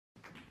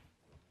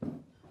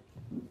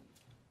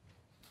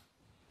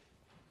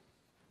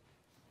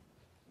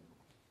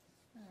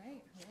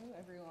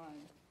everyone.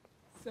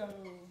 So,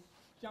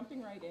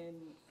 jumping right in,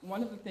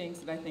 one of the things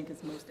that I think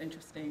is most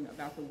interesting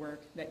about the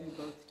work that you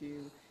both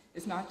do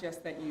is not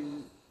just that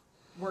you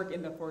work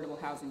in the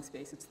affordable housing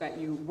space, it's that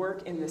you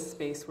work in this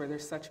space where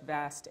there's such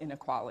vast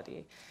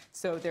inequality.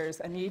 So there's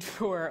a need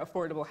for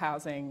affordable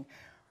housing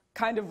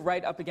kind of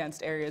right up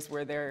against areas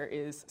where there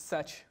is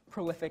such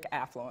prolific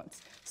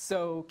affluence.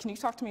 So can you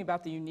talk to me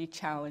about the unique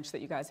challenge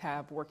that you guys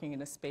have working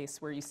in a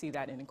space where you see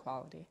that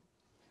inequality?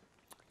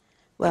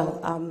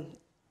 Well,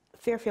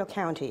 Fairfield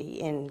County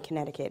in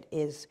Connecticut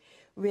is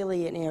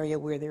really an area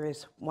where there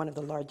is one of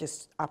the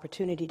largest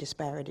opportunity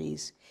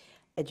disparities,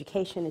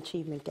 education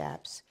achievement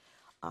gaps,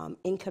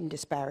 income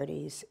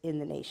disparities in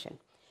the nation.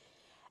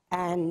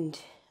 And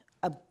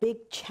a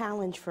big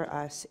challenge for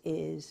us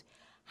is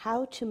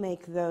how to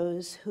make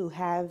those who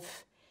have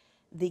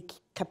the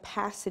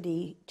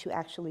capacity to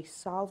actually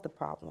solve the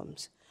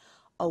problems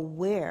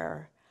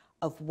aware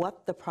of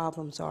what the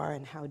problems are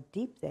and how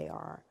deep they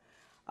are,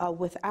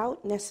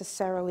 without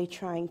necessarily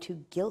trying to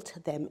guilt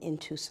them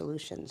into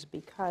solutions,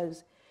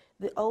 because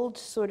the old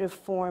sort of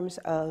forms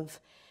of,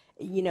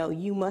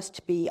 you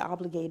must be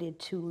obligated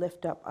to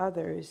lift up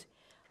others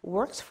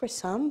works for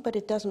some, but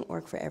it doesn't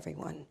work for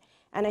everyone.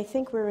 And I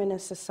think we're in a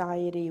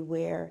society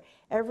where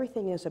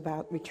everything is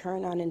about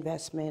return on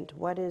investment.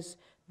 What is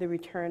the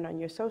return on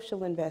your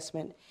social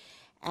investment?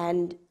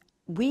 And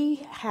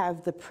we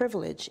have the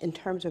privilege, in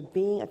terms of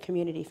being a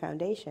community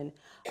foundation,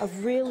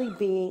 of really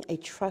being a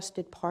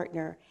trusted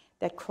partner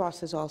that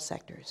crosses all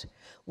sectors.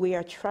 We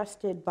are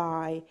trusted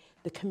by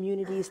the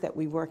communities that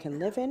we work and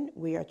live in.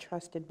 We are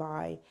trusted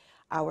by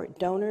our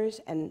donors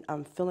and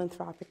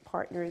philanthropic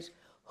partners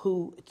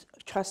who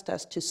trust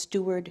us to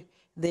steward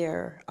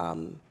their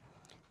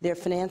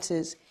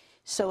finances.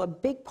 So a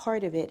big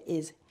part of it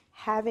is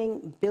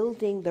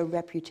building the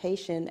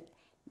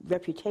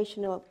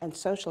reputational and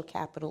social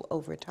capital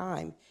over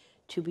time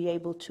to be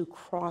able to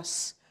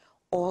cross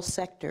all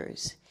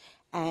sectors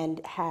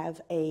and have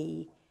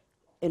a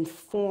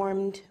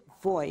informed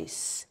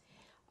voice,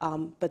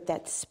 but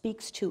that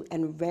speaks to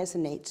and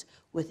resonates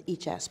with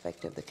each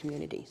aspect of the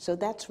community. So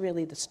that's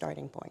really the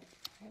starting point.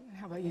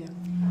 How about you?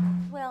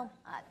 Well,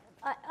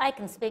 I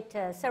can speak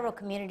to several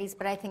communities,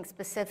 but I think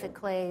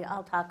specifically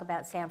I'll talk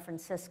about San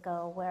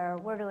Francisco, where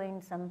we're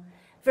doing some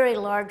very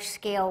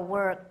large-scale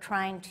work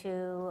trying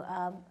to,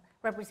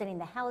 representing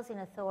the Housing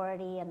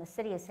Authority and the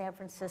City of San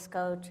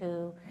Francisco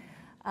to,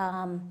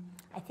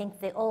 I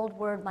think the old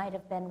word might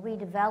have been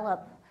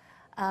redevelop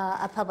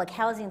a public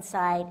housing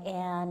site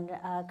and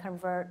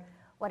convert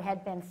what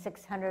had been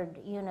 600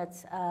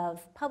 units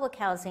of public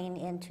housing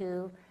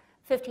into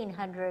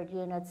 1,500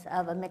 units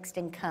of a mixed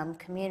income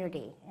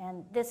community.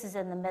 And this is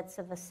in the midst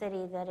of a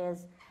city that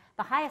is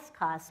the highest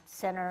cost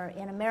center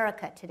in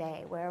America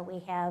today, where we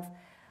have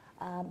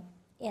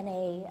in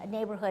a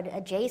neighborhood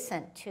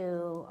adjacent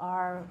to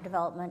our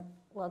development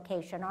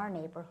location, our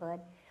neighborhood,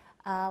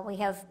 we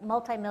have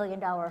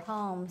multi-million-dollar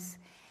homes,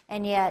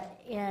 and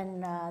yet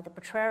in the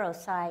Potrero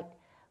site,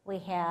 we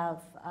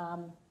have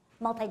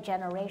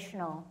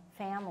multi-generational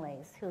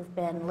families who've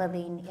been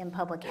living in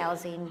public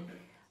housing,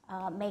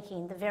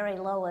 making the very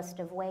lowest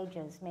of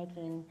wages,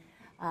 making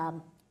 $6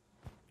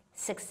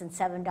 and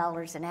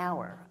 $7 an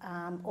hour,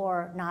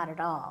 or not at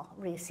all,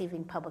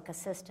 receiving public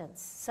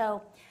assistance.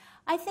 So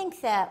I think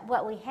that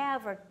what we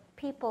have are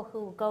people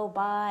who go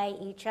by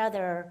each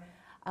other,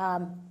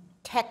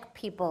 tech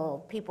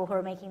people, people who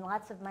are making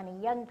lots of money,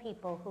 young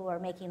people who are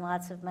making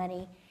lots of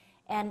money,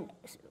 and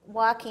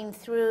walking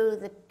through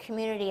the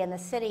community and the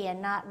city and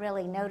not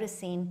really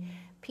noticing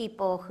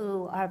people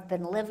who have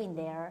been living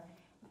there.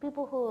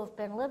 People who have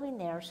been living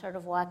there sort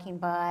of walking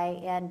by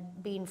and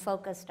being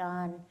focused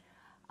on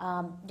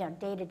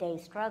day-to-day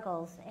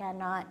struggles and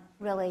not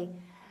really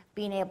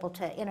being able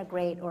to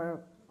integrate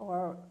or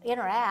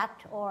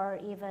interact or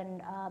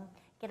even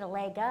get a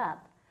leg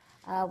up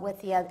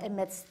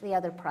amidst the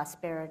other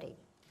prosperity.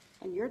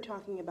 And you're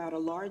talking about a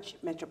large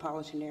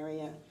metropolitan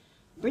area.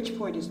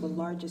 Bridgeport is the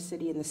largest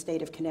city in the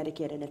state of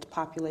Connecticut, and its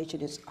population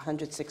is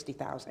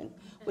 160,000,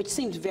 which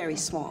seems very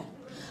small.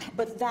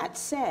 But that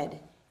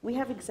said, we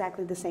have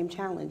exactly the same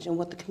challenge. And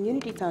what the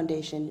Community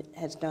Foundation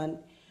has done,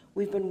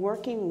 we've been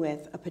working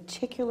with a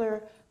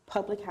particular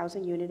public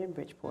housing unit in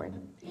Bridgeport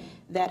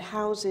that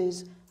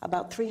houses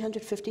about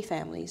 350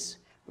 families,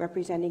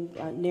 representing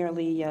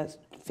nearly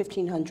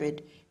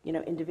 1,500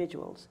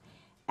 individuals.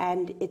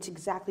 And it's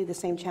exactly the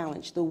same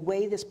challenge. The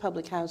way this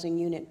public housing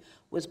unit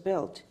was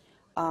built,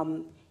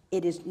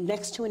 it is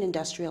next to an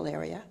industrial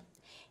area.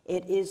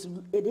 It is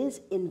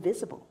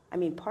invisible. I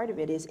mean, part of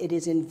it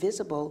is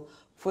invisible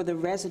for the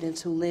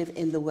residents who live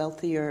in the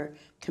wealthier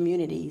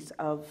communities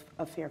of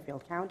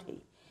Fairfield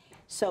County.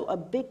 So a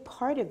big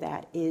part of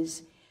that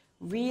is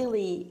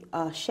really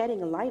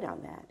shedding a light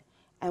on that.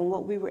 And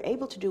what we were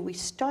able to do, we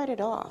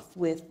started off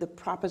with the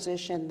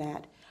proposition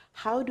that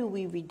how do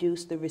we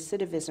reduce the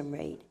recidivism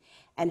rate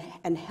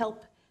and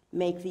help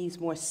make these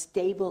more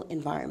stable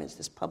environments,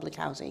 this public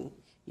housing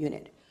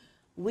unit.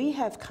 We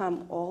have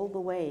come all the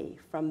way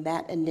from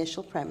that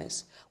initial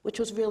premise, which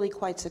was really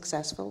quite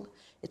successful.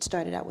 It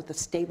started out with the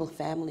Stable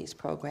Families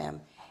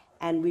program,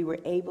 and we were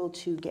able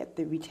to get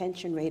the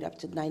retention rate up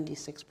to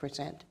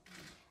 96%,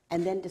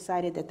 and then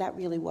decided that that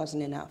really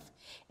wasn't enough.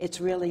 It's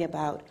really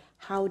about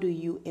how do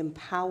you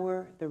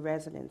empower the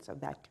residents of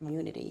that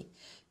community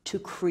to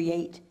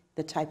create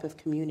the type of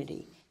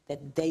community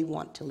that they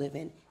want to live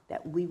in,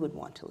 that we would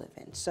want to live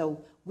in.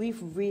 So we've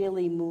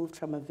really moved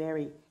from a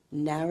very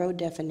narrow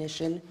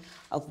definition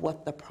of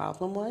what the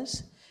problem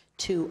was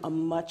to a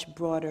much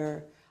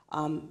broader,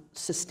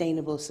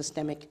 sustainable,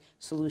 systemic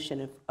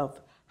solution of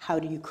how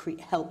do you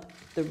help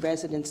the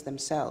residents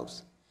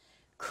themselves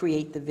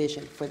create the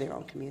vision for their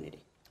own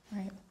community.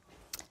 Right.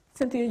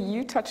 Cynthia,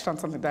 you touched on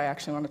something that I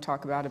actually want to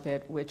talk about a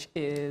bit, which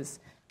is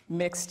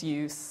mixed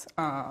use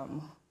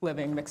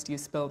living, mixed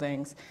use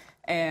buildings.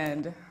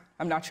 And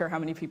I'm not sure how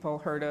many people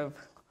heard of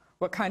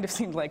what kind of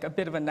seemed like a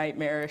bit of a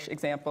nightmarish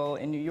example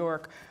in New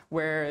York,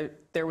 where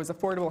there was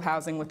affordable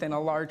housing within a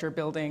larger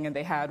building and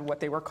they had what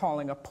they were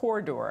calling a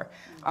pour door.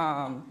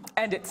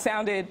 And it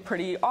sounded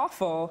pretty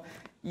awful,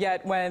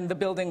 yet when the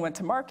building went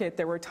to market,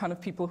 there were a ton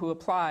of people who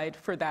applied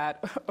for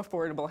that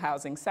affordable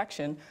housing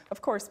section,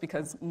 of course,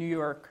 because New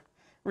York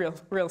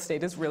real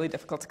estate is really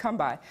difficult to come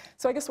by.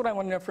 So I guess what I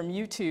want to know from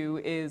you two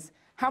is,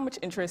 how much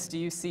interest do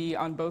you see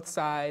on both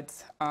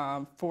sides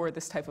for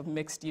this type of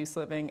mixed use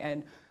living,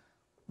 and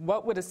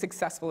what would a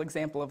successful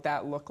example of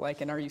that look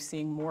like, and are you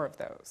seeing more of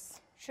those?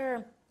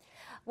 Sure.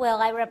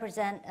 Well, I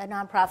represent a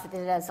nonprofit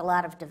that does a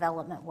lot of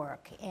development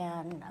work,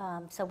 and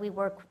so we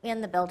work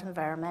in the built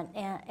environment,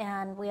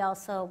 and we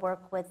also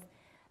work with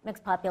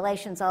mixed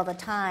populations all the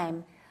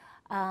time.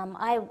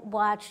 I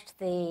watched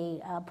the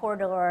pour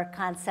door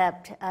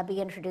concept be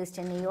introduced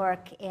in New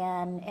York,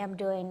 and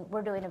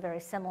we're doing a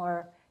very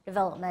similar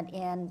development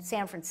in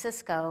San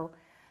Francisco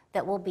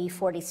that will be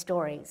 40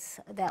 stories,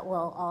 that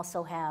will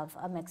also have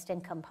a mixed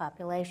income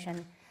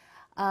population.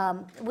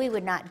 We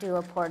would not do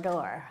a pour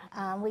door.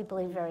 We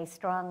believe very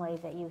strongly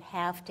that you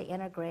have to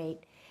integrate.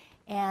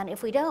 And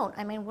if we don't,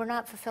 I mean, we're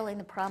not fulfilling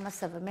the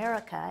promise of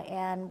America,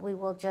 and we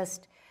will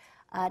just,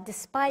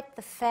 despite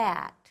the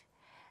fact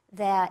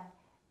that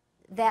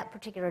that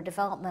particular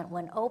development,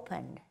 when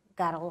opened,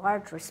 got a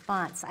large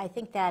response, I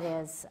think that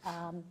is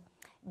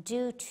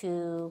due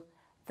to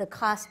the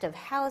cost of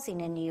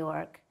housing in New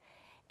York,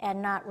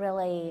 and not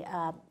really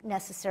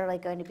necessarily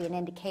going to be an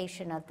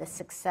indication of the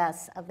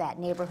success of that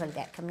neighborhood,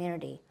 that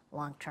community,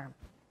 long term.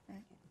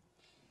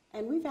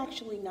 And we've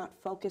actually not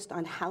focused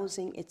on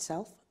housing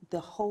itself. The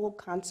whole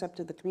concept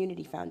of the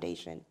Community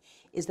Foundation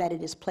is that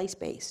it is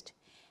place-based,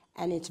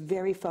 and it's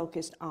very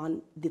focused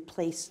on the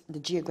place, the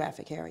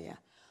geographic area.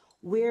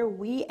 Where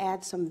we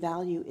add some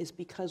value is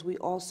because we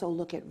also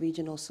look at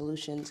regional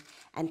solutions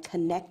and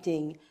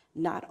connecting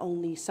not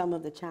only some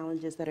of the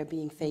challenges that are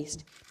being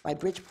faced by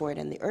Bridgeport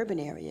and the urban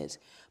areas,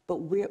 but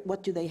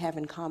what do they have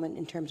in common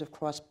in terms of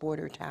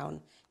cross-border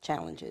town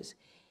challenges.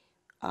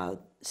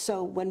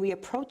 So when we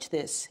approach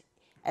this,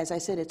 as I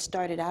said, it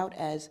started out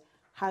as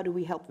how do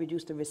we help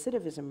reduce the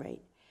recidivism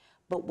rate?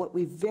 But what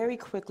we very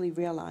quickly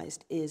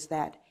realized is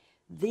that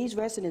these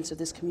residents of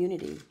this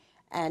community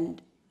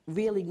and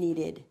really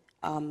needed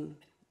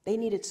they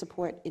needed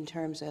support in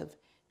terms of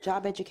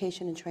job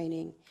education and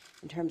training,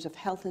 in terms of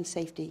health and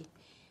safety,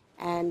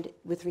 and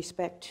with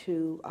respect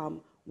to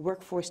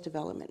workforce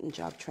development and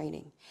job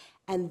training.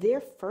 And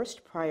their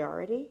first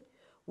priority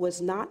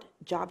was not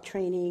job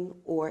training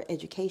or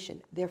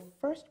education. Their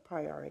first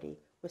priority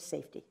was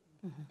safety,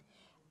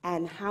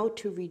 and how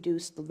to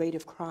reduce the rate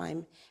of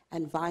crime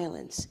and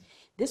violence.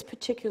 This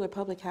particular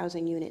public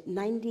housing unit,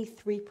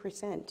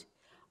 93%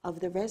 of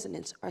the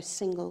residents are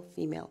single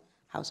female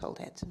household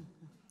heads.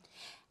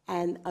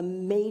 And a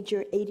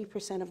major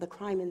 80% of the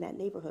crime in that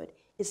neighborhood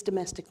is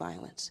domestic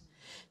violence.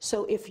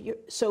 So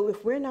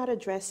if we're not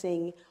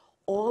addressing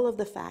all of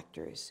the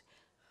factors,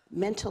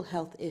 mental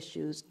health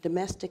issues,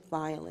 domestic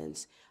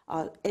violence,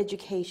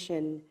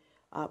 education,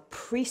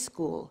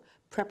 preschool,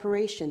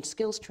 preparation,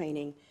 skills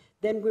training,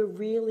 then we're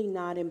really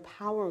not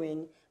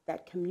empowering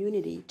that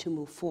community to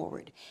move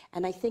forward.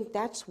 And I think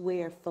that's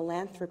where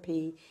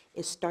philanthropy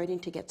is starting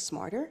to get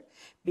smarter,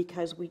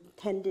 because we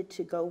tended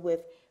to go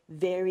with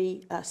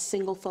very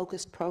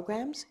single-focused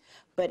programs.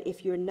 But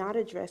if you're not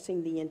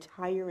addressing the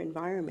entire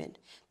environment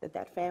that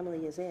that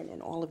family is in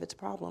and all of its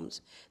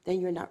problems,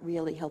 then you're not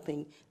really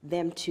helping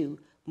them to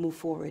move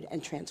forward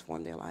and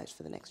transform their lives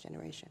for the next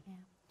generation.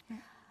 Yeah.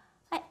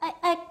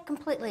 I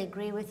completely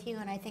agree with you,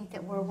 and I think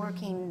that we're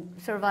working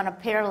sort of on a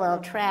parallel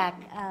track.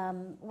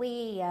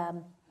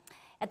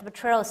 At the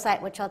Potrero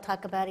site, which I'll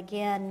talk about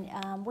again,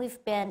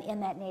 we've been in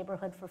that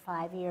neighborhood for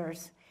 5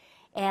 years.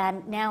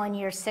 And now in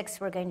year 6,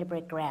 we're going to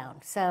break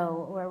ground.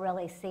 So we're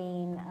really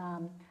seeing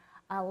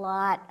a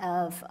lot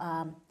of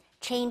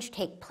change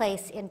take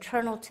place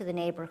internal to the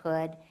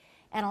neighborhood.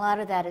 And a lot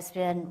of that has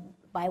been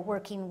by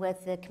working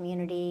with the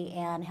community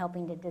and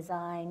helping to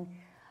design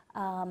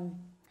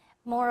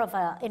more of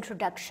an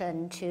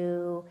introduction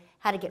to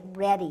how to get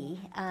ready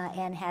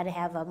and how to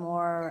have a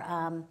more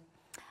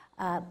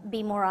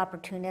be more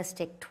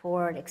opportunistic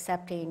toward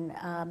accepting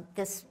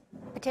this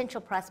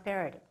potential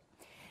prosperity.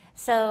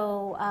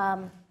 So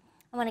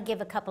I want to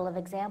give a couple of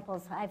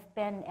examples. I've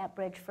been at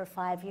Bridge for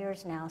 5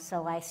 years now,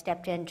 so I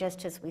stepped in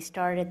just as we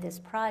started this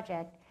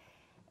project,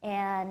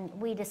 and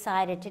we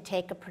decided to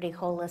take a pretty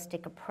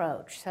holistic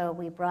approach. So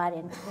we brought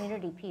in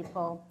community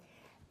people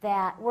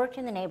that worked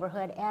in the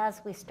neighborhood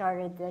as we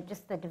started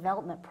just the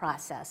development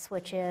process,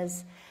 which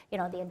is, the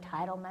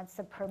entitlements,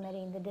 the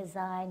permitting, the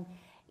design,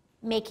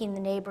 making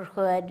the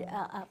neighborhood,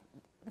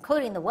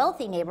 including the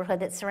wealthy neighborhood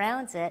that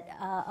surrounds it,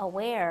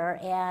 aware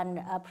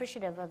and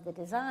appreciative of the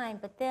design,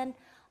 but then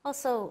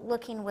also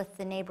looking with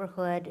the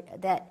neighborhood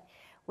that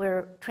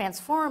we're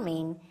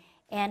transforming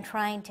and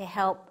trying to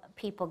help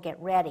people get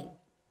ready.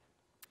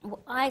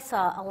 I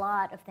saw a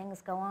lot of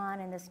things go on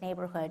in this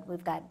neighborhood.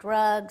 We've got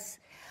drugs.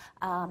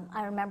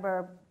 I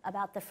remember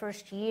about the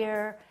first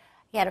year,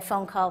 he had a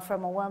phone call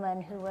from a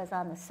woman who was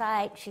on the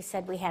site. She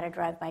said we had a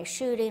drive-by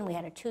shooting. We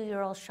had a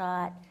 2-year-old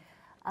shot.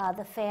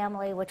 The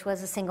family, which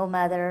was a single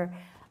mother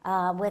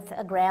with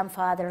a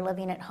grandfather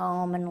living at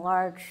home and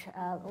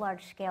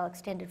large-scale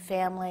extended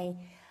family,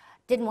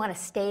 didn't want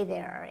to stay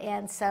there.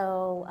 And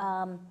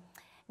so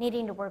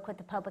needing to work with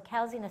the Public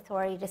Housing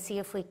Authority to see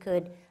if we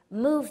could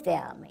move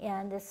them.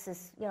 And this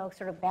is,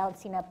 sort of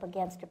bouncing up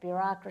against a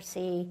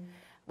bureaucracy,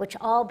 which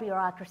all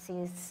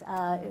bureaucracies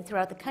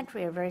throughout the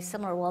country are very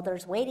similar. Well,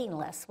 there's waiting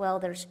lists. Well,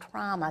 there's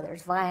trauma.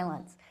 There's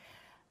violence.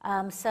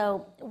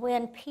 So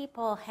when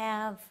people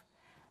have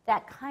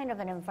that kind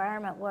of an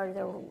environment where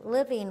they're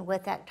living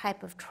with that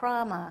type of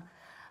trauma,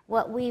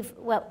 what we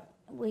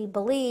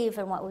believe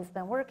and what we've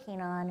been working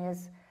on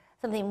is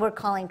something we're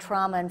calling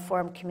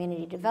trauma-informed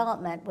community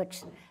development,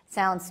 which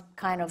sounds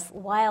kind of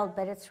wild,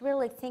 but it's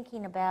really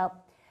thinking about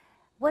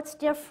what's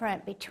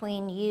different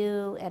between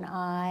you and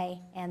I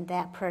and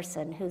that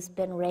person who's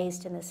been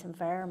raised in this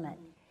environment.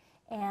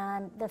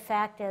 And the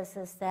fact is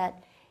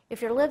that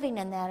if you're living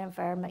in that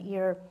environment,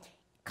 you're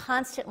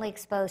constantly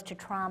exposed to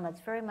trauma.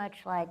 It's very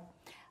much like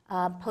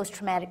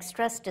post-traumatic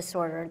stress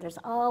disorder. There's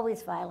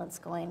always violence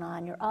going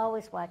on. You're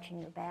always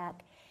watching your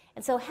back.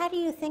 And so how do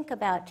you think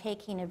about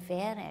taking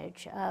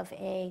advantage of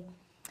a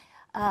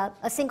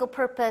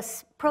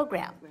single-purpose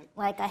program,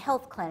 like a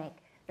health clinic?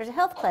 There's a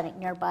health clinic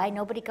nearby.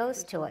 Nobody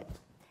goes to it.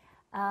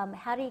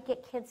 How do you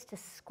get kids to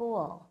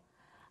school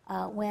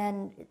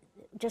when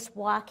just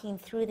walking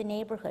through the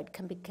neighborhood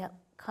can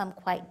become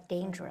quite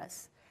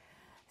dangerous?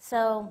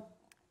 So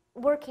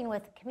working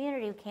with the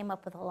community, we came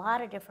up with a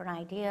lot of different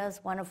ideas,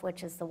 one of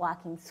which is the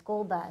walking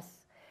school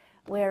bus,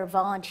 where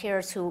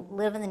volunteers who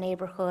live in the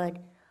neighborhood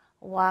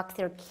walk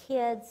their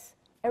kids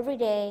every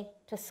day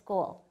to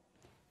school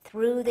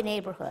through the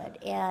neighborhood.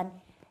 And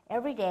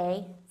every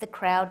day, the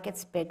crowd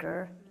gets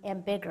bigger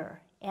and bigger.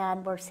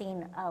 And we're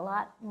seeing a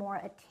lot more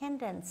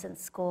attendance in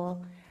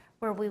school,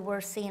 where we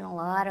were seeing a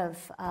lot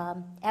of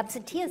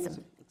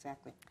absenteeism.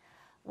 Exactly.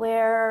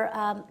 Where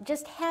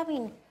just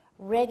having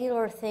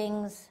regular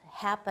things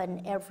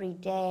happen every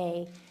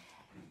day,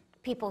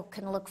 people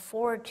can look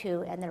forward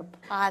to, and they're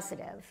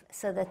positive,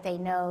 so that they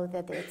know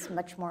that it's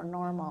much more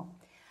normal.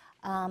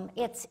 I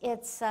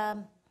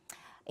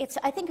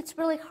think it's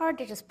really hard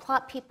to just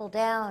plop people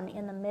down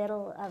in the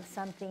middle of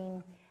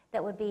something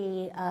that would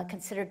be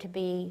considered to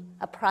be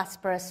a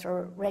prosperous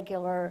or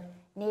regular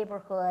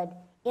neighborhood,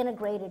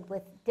 integrated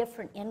with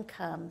different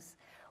incomes,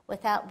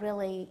 without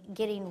really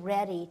getting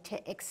ready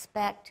to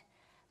expect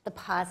the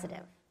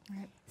positive.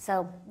 Right.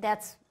 So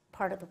that's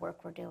part of the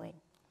work we're doing.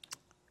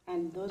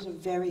 And those are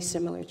very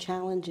similar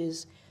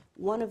challenges.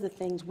 One of the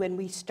things, when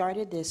we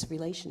started this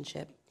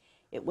relationship,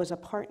 it was a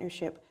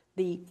partnership.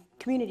 The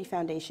Community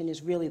Foundation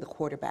is really the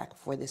quarterback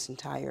for this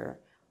entire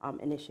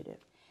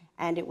initiative.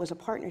 And it was a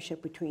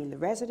partnership between the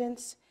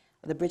residents,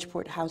 the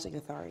Bridgeport Housing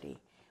Authority.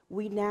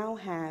 We now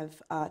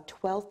have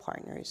 12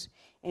 partners,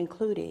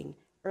 including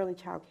early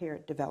child care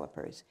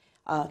developers,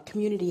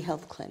 community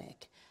health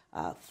clinic,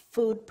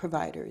 food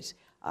providers,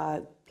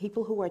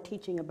 people who are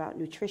teaching about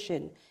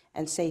nutrition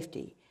and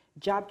safety,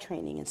 job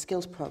training and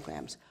skills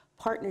programs,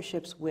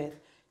 partnerships with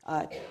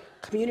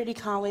community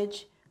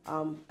college,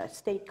 a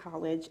state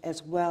college,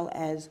 as well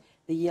as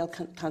the Yale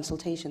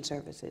Consultation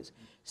Services.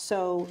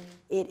 So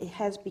it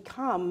has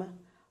become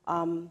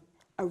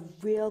a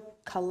real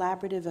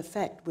collaborative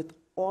effect with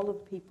all of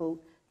the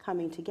people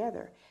coming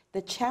together.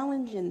 The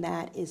challenge in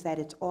that is that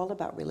it's all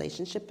about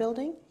relationship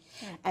building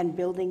and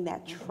building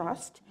that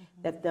trust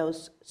that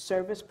those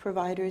service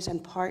providers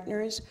and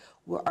partners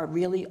are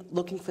really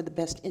looking for the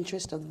best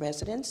interest of the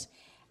residents.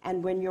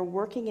 And when you're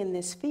working in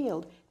this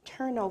field,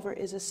 turnover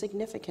is a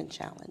significant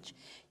challenge.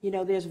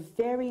 There's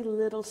very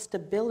little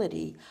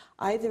stability,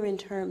 either in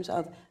terms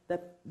of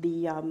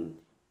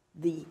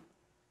the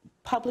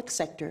public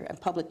sector and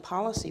public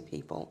policy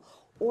people,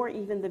 or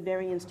even the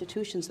very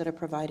institutions that are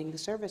providing the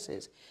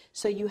services.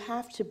 So you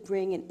have to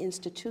bring an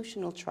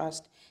institutional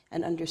trust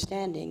and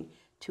understanding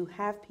to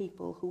have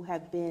people who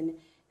have been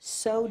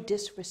so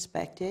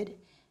disrespected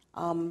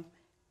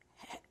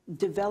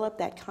develop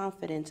that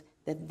confidence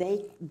that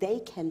they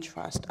can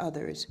trust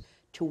others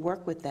to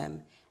work with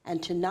them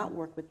and to not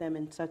work with them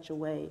in such a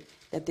way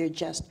that they're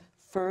just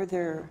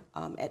further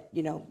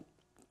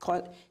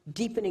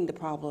deepening the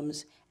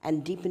problems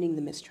and deepening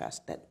the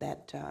mistrust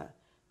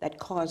that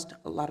caused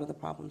a lot of the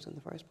problems in the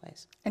first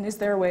place. And is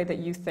there a way that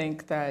you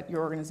think that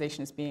your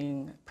organization is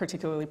being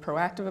particularly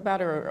proactive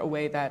about, or a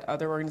way that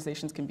other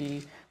organizations can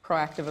be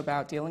proactive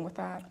about dealing with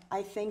that?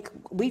 I think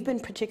we've been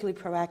particularly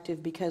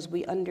proactive because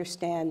we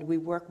understand we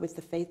work with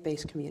the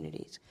faith-based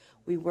communities.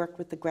 We work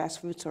with the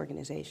grassroots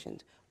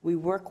organizations. We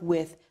work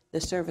with the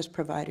service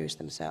providers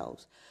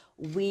themselves.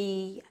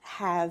 We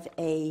have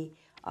a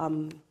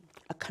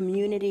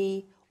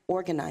community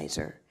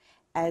organizer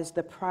as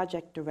the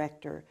project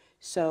director,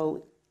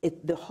 so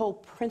the whole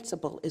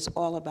principle is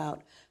all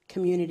about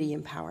community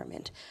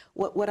empowerment.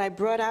 What I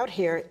brought out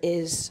here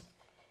is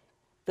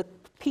the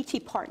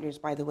PT Partners,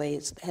 by the way,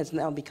 has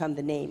now become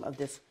the name of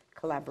this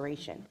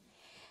collaboration.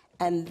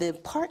 And the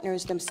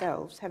partners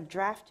themselves have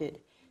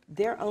drafted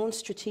their own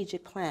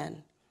strategic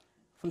plan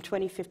from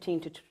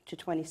 2015 to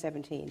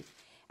 2017.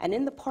 And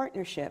in the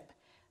partnership,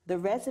 the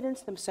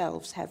residents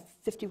themselves have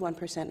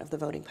 51% of the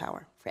voting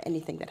power for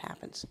anything that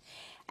happens.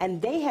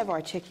 And they have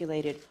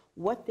articulated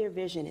what their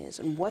vision is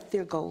and what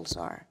their goals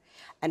are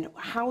and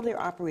how their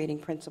operating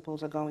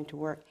principles are going to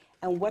work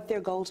and what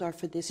their goals are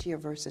for this year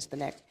versus the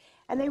next.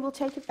 And they will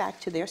take it back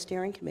to their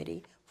steering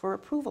committee for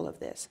approval of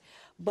this.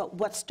 But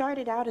what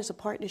started out as a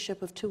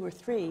partnership of 2 or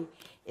 3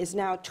 is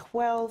now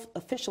 12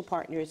 official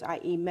partners,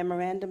 i.e.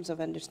 memorandums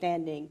of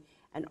understanding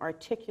and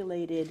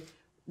articulated,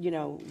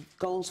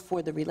 goals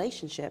for the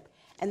relationship.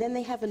 And then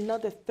they have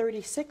another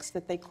 36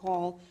 that they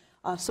call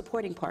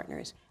supporting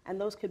partners,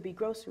 and those could be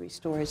grocery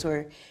stores.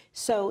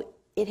 So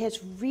it has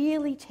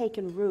really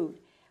taken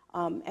root,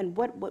 and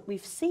what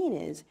we've seen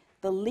is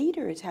the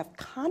leaders have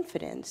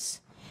confidence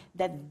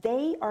that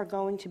they are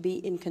going to be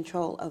in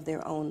control of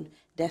their own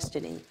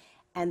destiny,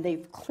 and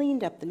they've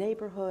cleaned up the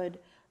neighborhood.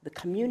 The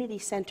community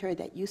center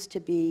that used to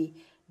be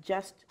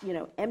just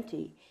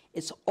empty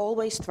is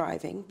always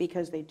thriving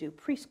because they do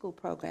preschool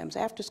programs,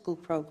 after-school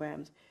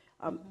programs.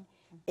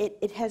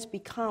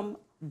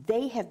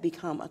 They have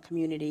become a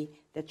community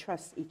that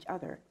trusts each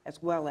other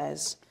as well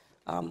as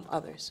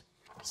others.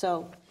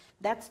 So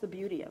that's the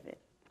beauty of it.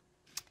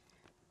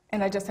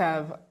 And I just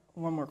have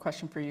one more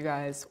question for you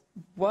guys.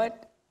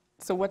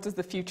 So what does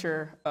the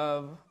future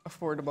of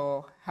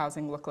affordable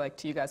housing look like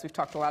to you guys? We've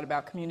talked a lot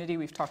about community.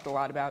 We've talked a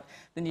lot about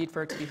the need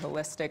for it to be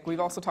holistic.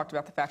 We've also talked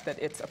about the fact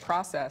that it's a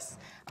process,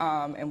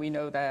 and we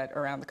know that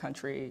around the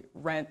country,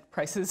 rent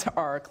prices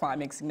are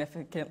climbing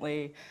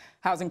significantly.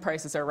 Housing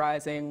prices are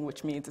rising,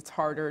 which means it's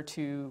harder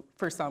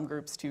for some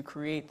groups to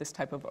create this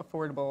type of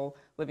affordable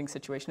living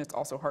situation. It's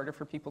also harder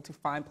for people to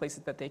find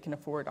places that they can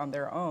afford on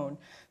their own.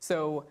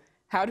 So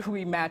how do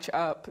we match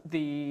up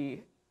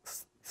the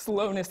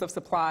slowness of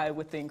supply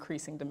with the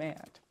increasing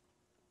demand?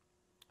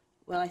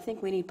 Well, I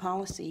think we need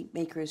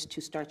policymakers to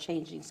start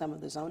changing some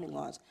of the zoning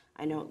laws.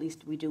 I know at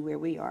least we do where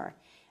we are.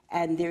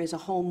 And there is a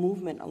whole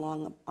movement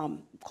along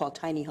called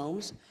tiny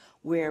homes,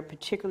 where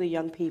particularly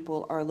young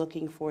people are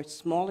looking for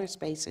smaller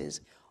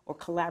spaces or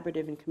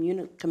collaborative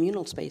and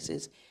communal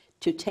spaces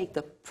to take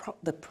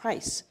the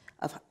price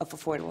of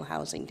affordable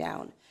housing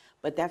down.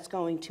 But that's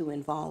going to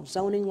involve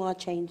zoning law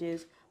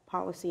changes,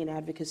 policy and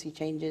advocacy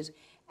changes,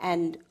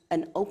 and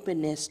an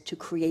openness to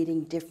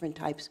creating different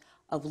types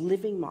of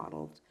living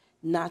models,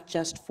 not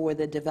just for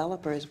the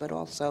developers, but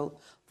also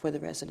for the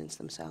residents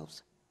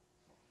themselves.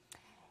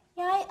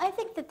 Yeah, I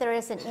think that there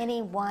isn't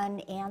any one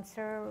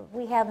answer.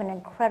 We have an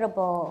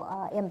incredible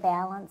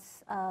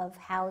imbalance of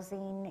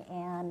housing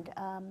and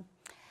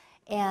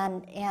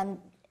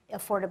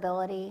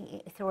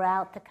affordability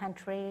throughout the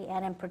country,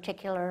 and in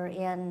particular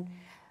in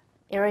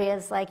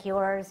areas like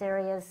yours,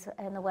 areas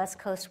in the West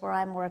Coast where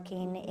I'm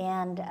working,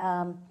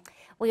 and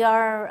we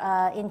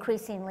are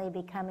increasingly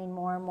becoming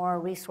more and more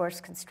resource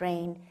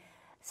constrained.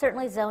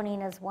 Certainly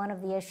zoning is one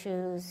of the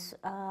issues.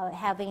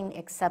 Having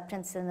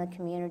acceptance in the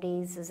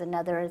communities is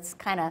another. It's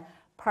kind of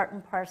part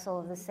and parcel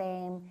of the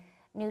same.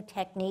 New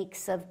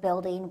techniques of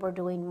building. We're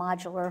doing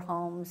modular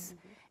homes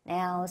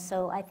now.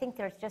 So I think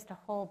there's just a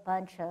whole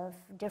bunch of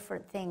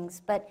different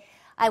things. But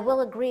I will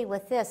agree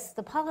with this.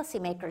 The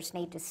policymakers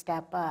need to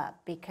step up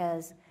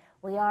because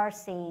we are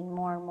seeing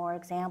more and more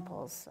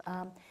examples.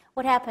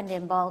 What happened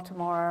in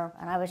Baltimore,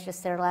 and I was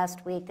just there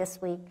last week,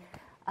 this week,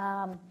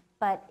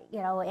 but,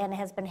 and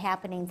has been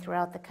happening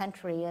throughout the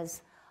country,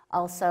 is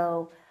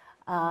also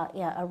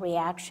a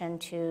reaction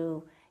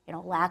to,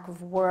 lack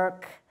of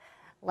work,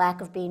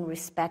 lack of being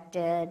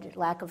respected,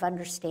 lack of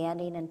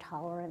understanding and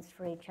tolerance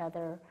for each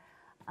other.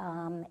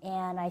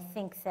 And I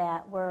think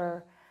that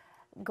we're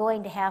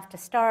going to have to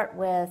start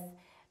with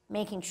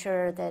making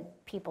sure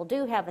that people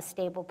do have a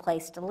stable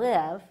place to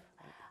live,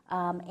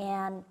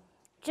 and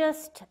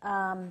just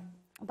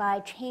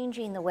by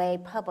changing the way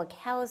public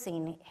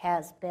housing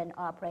has been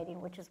operating,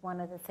 which is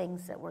one of the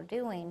things that we're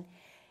doing,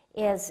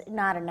 is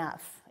not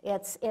enough.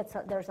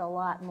 There's a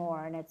lot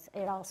more, and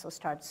it also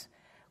starts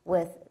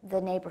with the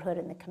neighborhood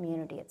and the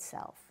community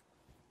itself.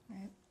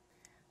 Right.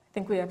 I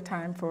think we have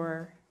time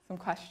for some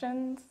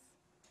questions.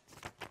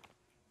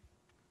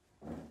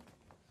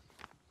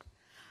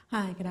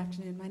 Hi, good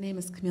afternoon. My name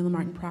is Camilla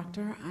Martin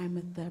Proctor. I'm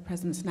with the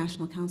President's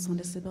National Council on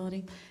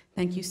Disability.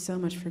 Thank you so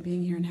much for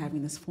being here and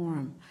having this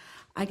forum.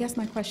 I guess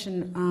my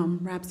question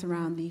wraps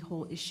around the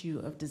whole issue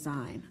of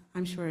design.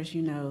 I'm sure, as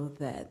you know,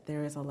 that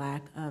there is a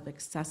lack of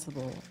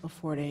accessible,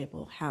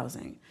 affordable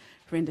housing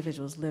for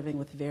individuals living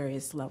with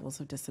various levels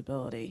of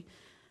disability.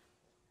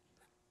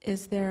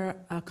 Is there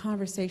a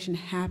conversation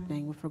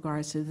happening with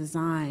regards to the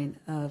design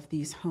of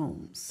these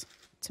homes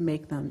to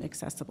make them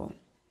accessible?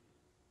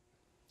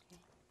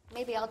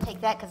 Maybe I'll take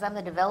that because I'm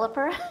the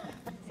developer.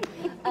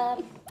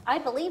 I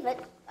believe it.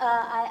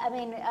 I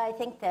mean, I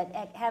think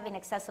that having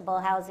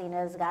accessible housing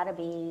has got to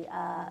be,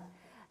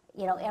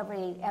 you know,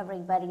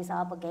 everybody's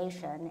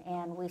obligation,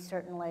 and we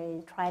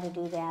certainly try to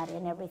do that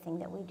in everything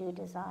that we do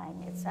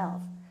design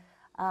itself.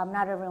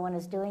 Not everyone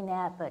is doing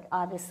that, but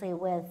obviously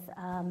with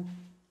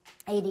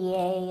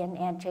ADA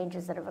and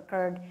changes that have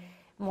occurred,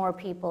 more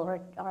people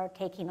are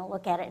taking a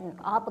look at it and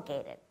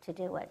obligated to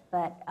do it.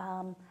 But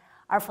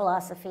our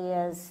philosophy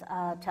is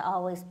to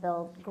always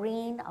build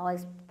green,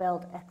 always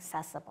build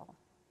accessible.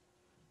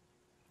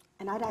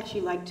 And I'd actually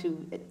like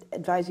to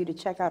advise you to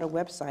check out a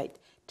website,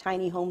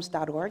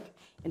 tinyhomes.org,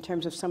 in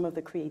terms of some of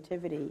the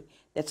creativity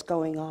that's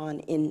going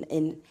on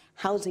in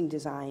housing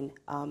design.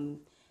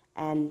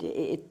 And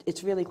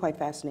it's really quite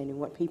fascinating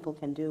what people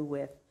can do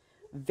with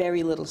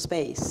very little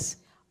space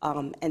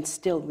and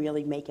still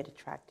really make it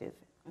attractive.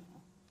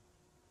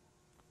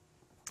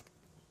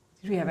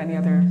 Do we have any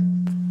other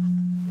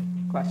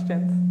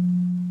questions?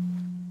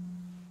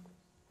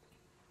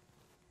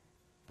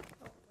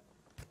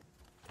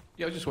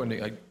 Yeah, I was just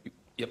wondering,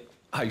 yep.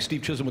 Hi,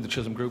 Steve Chisholm with the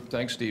Chisholm Group.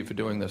 Thanks, Steve, for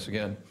doing this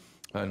again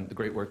and the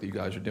great work that you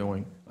guys are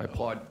doing. I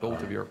applaud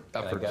both of your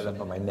efforts. I got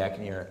up on my neck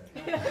here.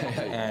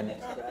 And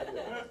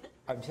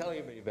I'm telling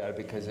you about it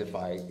because if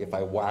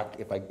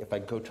I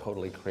go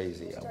totally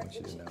crazy, I want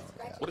you to know.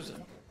 Yeah. What is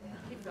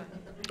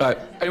it?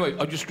 Anyway,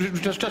 I'll just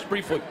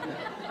briefly.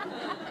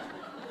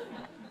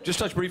 Just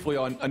touch briefly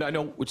on, and I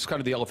know it's kind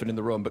of the elephant in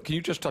the room, but can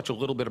you just touch a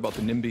little bit about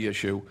the NIMBY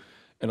issue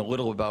and a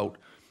little about,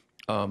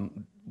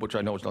 which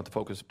I know is not the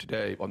focus of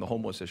today, on the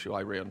homeless issue.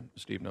 I ran,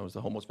 Steve knows, the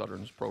homeless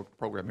veterans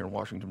program here in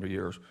Washington for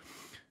years.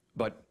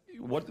 But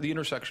what the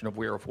intersection of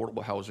where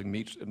affordable housing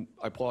meets, and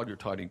I applaud your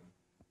tiny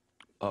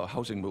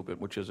housing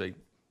movement, which is a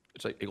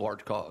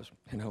large cause,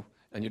 you know,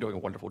 and you're doing a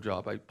wonderful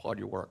job. I applaud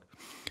your work.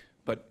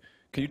 But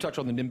can you touch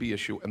on the NIMBY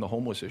issue and the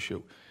homeless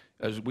issue?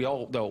 As we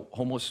all know,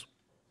 homeless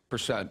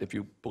percent, if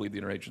you believe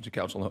the Interagency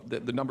Council,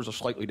 the numbers are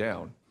slightly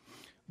down,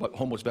 but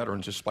homeless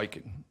veterans is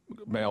spiking,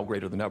 male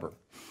greater than ever.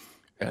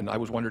 And I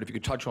was wondering if you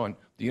could touch on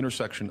the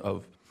intersection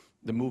of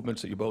the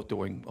movements that you're both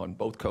doing on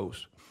both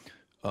coasts,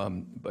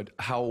 but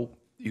how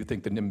you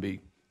think the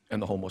NIMBY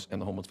and the homeless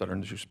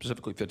veteran issue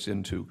specifically fits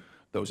into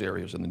those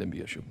areas in the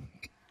NIMBY issue.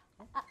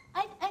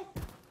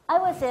 I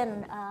was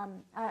in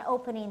an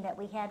opening that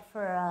we had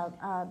for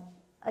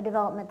a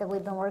development that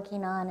we've been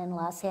working on in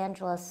Los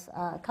Angeles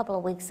a couple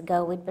of weeks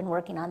ago. We'd been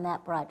working on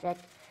that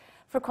project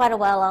for quite a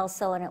while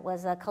also, and it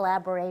was a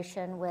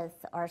collaboration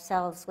with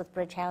ourselves, with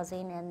Bridge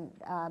Housing, and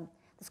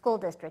the school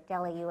district,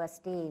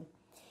 LAUSD.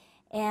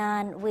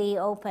 And we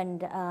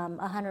opened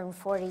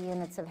 140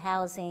 units of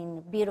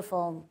housing,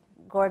 beautiful,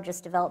 gorgeous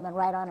development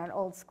right on an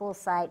old school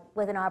site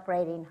with an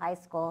operating high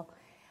school,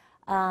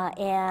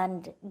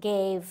 and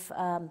gave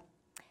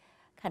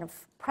kind of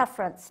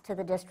preference to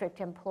the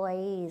district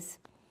employees.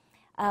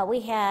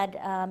 We had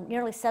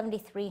nearly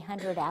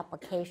 7,300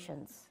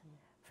 applications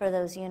for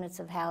those units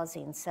of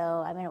housing.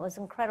 So, I mean, it was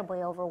incredibly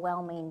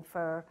overwhelming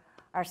for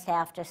our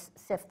staff to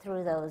sift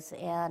through those.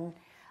 And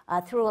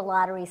through a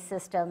lottery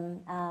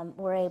system,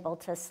 we're able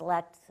to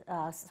select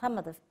some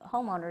of the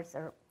homeowners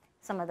or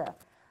some of the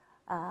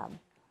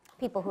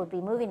people who would be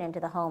moving into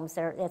the homes.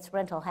 It's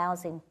rental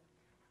housing.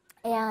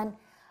 And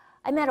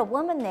I met a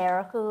woman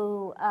there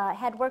who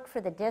had worked for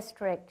the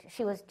district.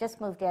 She was just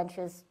moved in.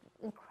 She was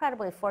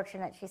incredibly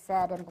fortunate, she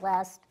said, and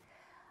blessed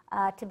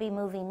to be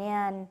moving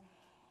in,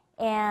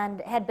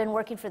 and had been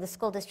working for the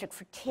school district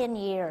for 10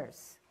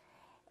 years.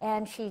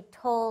 And she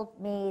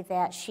told me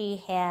that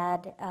she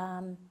had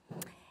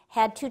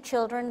had 2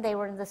 children. They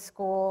were in the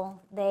school.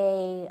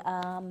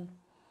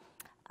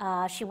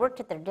 She worked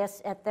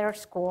at their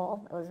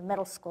school. It was a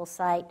middle school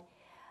site,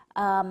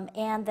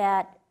 and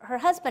that her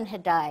husband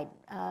had died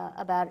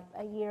about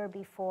a year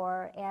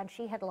before, and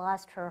she had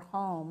lost her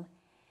home.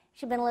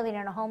 She'd been living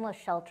in a homeless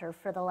shelter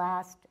for the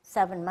last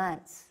 7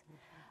 months,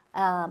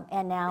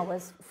 and now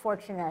was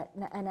fortunate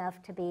enough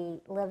to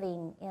be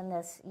living in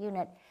this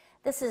unit.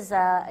 This is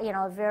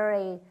a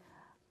very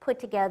put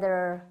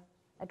together,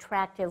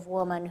 attractive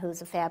woman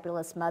who's a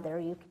fabulous mother,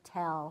 you could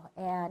tell.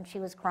 And she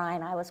was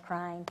crying, I was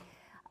crying.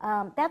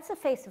 That's the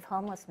face of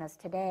homelessness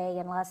today.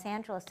 In Los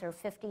Angeles, there are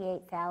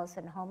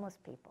 58,000 homeless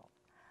people.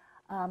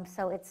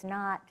 So it's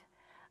not,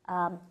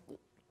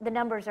 the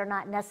numbers are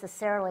not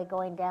necessarily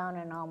going down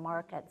in all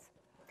markets.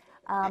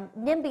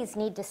 NIMBYs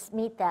need to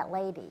meet that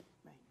lady.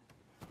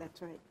 Right.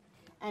 That's right.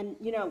 And,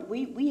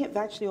 we have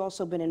actually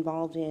also been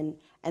involved in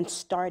and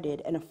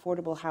started an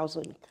affordable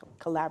housing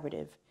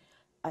collaborative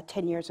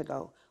 10 years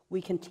ago,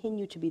 We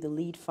continue to be the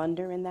lead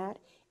funder in that.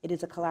 It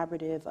is a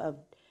collaborative of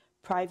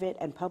private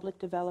and public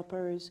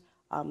developers,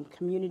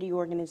 community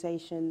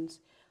organizations,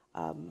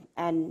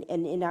 and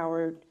in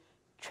our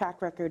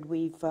track record,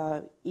 we've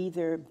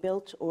either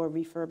built or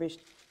refurbished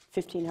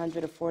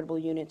 1,500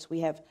 affordable units. We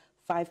have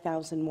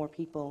 5,000 more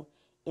people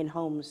in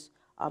homes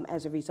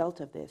as a result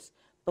of this.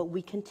 But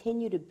we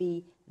continue to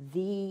be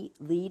the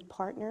lead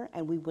partner,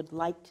 and we would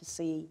like to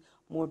see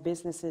more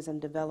businesses and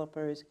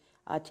developers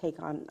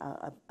take on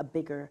a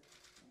bigger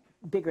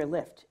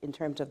lift in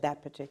terms of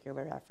that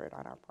particular effort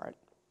on our part.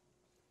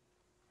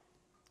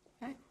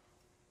 Okay.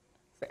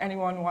 So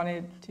anyone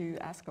wanted to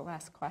ask a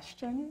last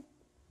question?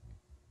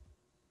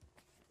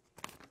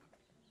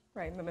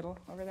 Right in the middle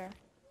over there.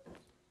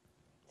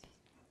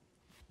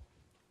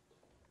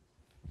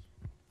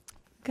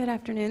 Good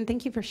afternoon.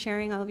 Thank you for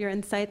sharing all of your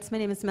insights. My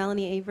name is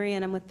Melanie Avery,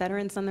 and I'm with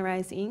Veterans on the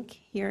Rise, Inc.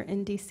 here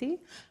in DC.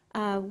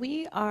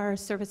 We are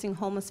servicing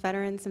homeless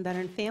veterans and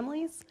veteran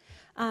families.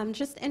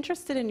 Just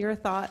interested in your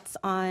thoughts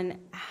on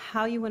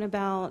how you went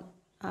about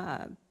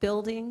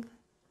building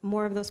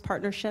more of those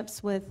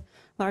partnerships with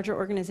larger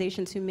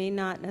organizations who may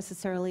not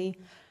necessarily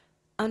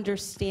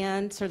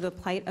understand sort of the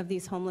plight of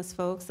these homeless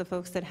folks, the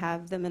folks that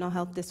have the mental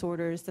health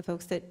disorders, the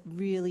folks that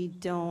really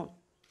don't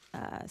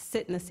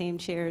sit in the same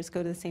chairs,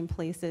 go to the same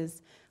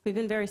places. We've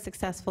been very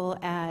successful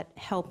at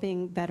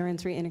helping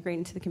veterans reintegrate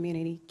into the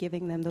community,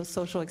 giving them those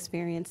social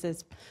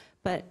experiences.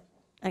 But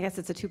I guess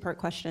it's a two-part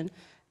question.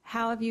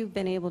 How have you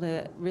been able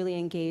to really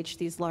engage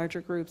these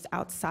larger groups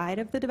outside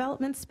of the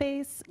development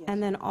space? Yes.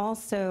 And then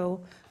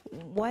also,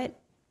 what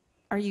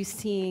are you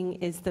seeing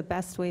is the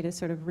best way to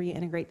sort of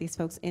reintegrate these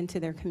folks into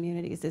their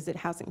communities? Is it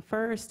housing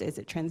first? Is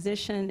it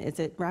transition? Is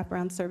it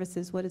wraparound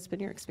services? What has been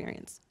your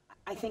experience?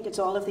 I think it's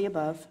all of the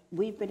above.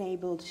 We've been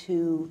able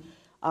to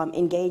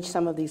engage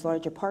some of these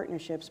larger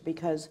partnerships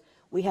because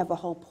we have a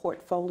whole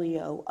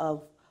portfolio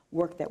of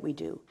work that we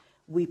do.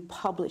 We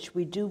publish,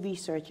 we do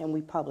research, and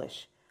we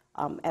publish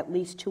at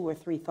least 2 or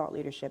 3 thought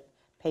leadership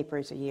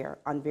papers a year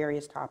on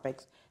various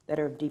topics that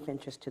are of deep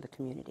interest to the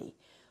community.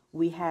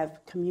 We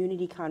have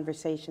community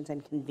conversations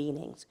and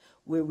convenings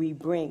where we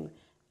bring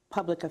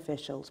public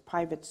officials,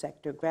 private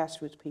sector,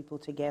 grassroots people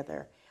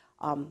together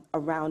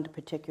around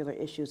particular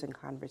issues and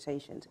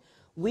conversations.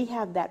 We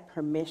have that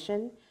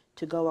permission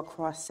to go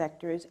across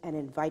sectors and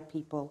invite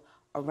people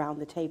around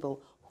the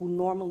table who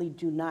normally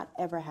do not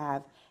ever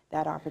have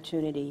that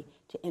opportunity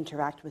to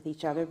interact with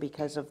each other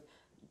because of,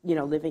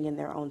 living in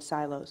their own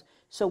silos.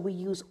 So we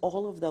use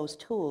all of those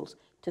tools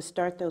to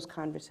start those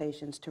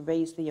conversations, to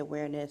raise the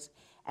awareness,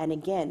 and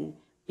again,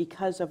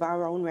 because of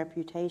our own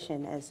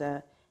reputation as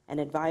an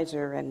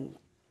advisor and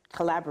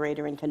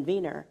collaborator and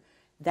convener,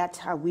 that's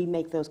how we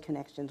make those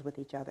connections with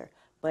each other.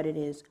 But it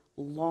is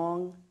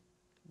long,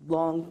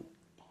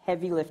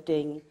 heavy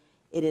lifting.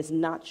 It is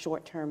not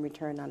short-term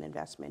return on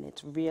investment.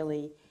 It's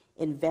really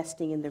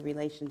investing in the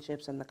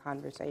relationships and the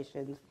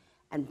conversations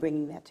and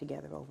bringing that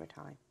together over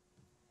time.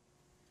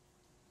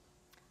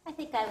 I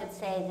think I would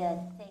say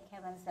that, thank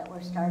heavens that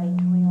we're starting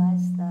to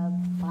realize the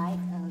plight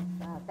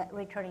of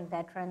returning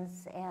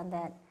veterans, and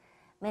that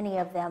many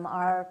of them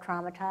are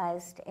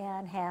traumatized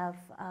and have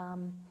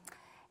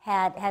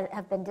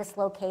been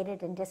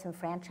dislocated and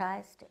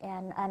disenfranchised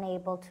and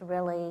unable to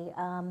really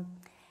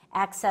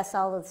access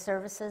all of the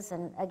services.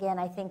 And again,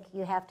 I think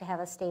you have to have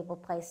a stable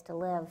place to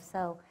live.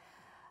 So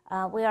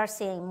we are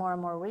seeing more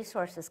and more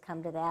resources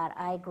come to that.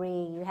 I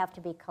agree, you have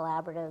to be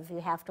collaborative. You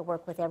have to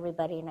work with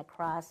everybody and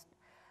across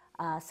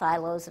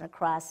silos and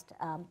across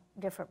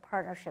different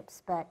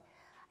partnerships. But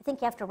I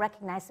think you have to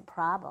recognize the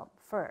problem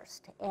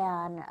first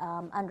and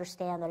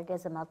understand that it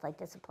is a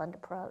multidisciplined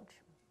approach.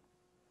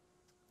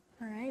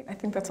 All right, I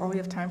think that's all we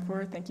have time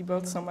for. Thank you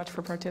both so much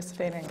for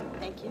participating.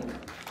 Thank you.